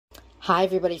Hi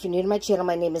everybody, if you're new to my channel,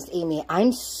 my name is Amy.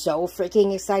 I'm so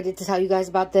freaking excited to tell you guys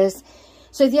about this.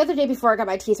 So the other day before I got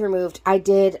my teeth removed, I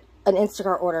did an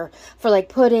Instacart order for like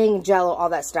pudding, jello, all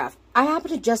that stuff. I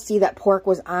happened to just see that pork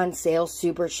was on sale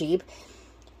super cheap.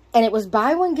 And it was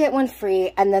buy one, get one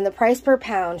free. And then the price per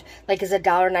pound like is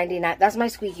 $1.99. That's my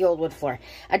squeaky old wood floor.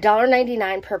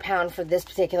 $1.99 per pound for this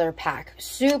particular pack.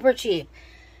 Super cheap.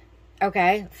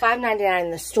 Okay, $5.99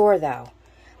 in the store though.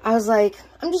 I was like,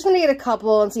 I'm just going to get a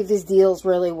couple and see if these deals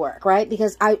really work, right?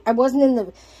 Because I wasn't in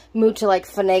the mood to, like,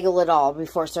 finagle it all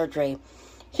before surgery.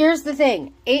 Here's the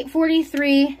thing.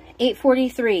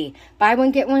 $8.43. Buy one,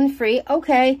 get one free.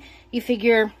 Okay. You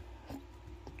figure,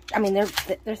 I mean, they're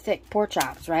thick pork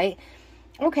chops, right?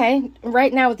 Okay.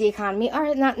 Right now with the economy, all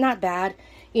right, not bad.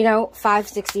 You know,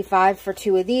 $5.65 for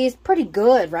two of these. Pretty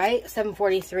good, right?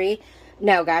 $7.43.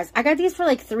 No, guys. I got these for,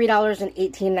 like,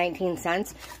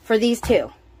 $3.19 for these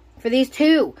two. For these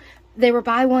two, they were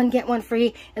buy one, get one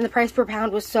free, and the price per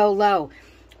pound was so low.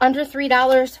 Under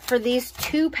 $3 for these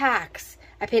two packs.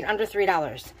 I paid under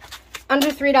 $3. Under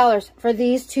 $3 for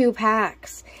these two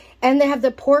packs. And they have the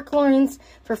pork loins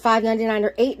for $5.99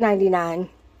 or $8.99.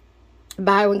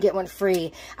 Buy one, get one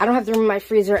free. I don't have the room in my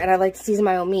freezer, and I like to season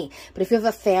my own meat. But if you have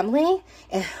a family,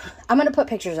 I'm going to put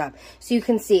pictures up so you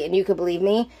can see, and you can believe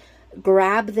me.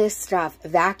 Grab this stuff.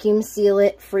 Vacuum seal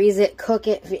it, freeze it, cook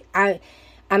it.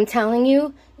 I'm telling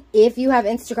you, if you have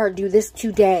Instacart, do this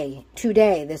today.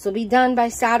 Today. This will be done by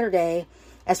Saturday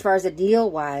as far as a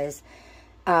deal-wise.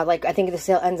 Like, I think the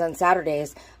sale ends on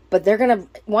Saturdays. But they're going to,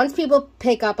 once people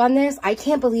pick up on this, I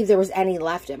can't believe there was any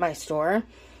left at my store.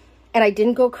 And I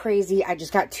didn't go crazy. I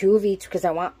just got two of each because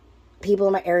I want people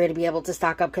in my area to be able to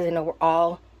stock up because I know we're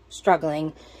all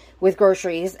struggling with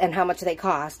groceries and how much they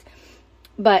cost.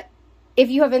 But if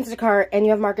you have Instacart and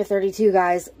you have Market 32,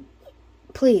 guys,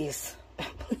 please...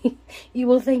 you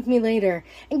will thank me later.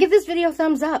 And give this video a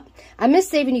thumbs up. I miss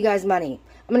saving you guys money.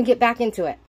 I'm going to get back into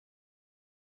it.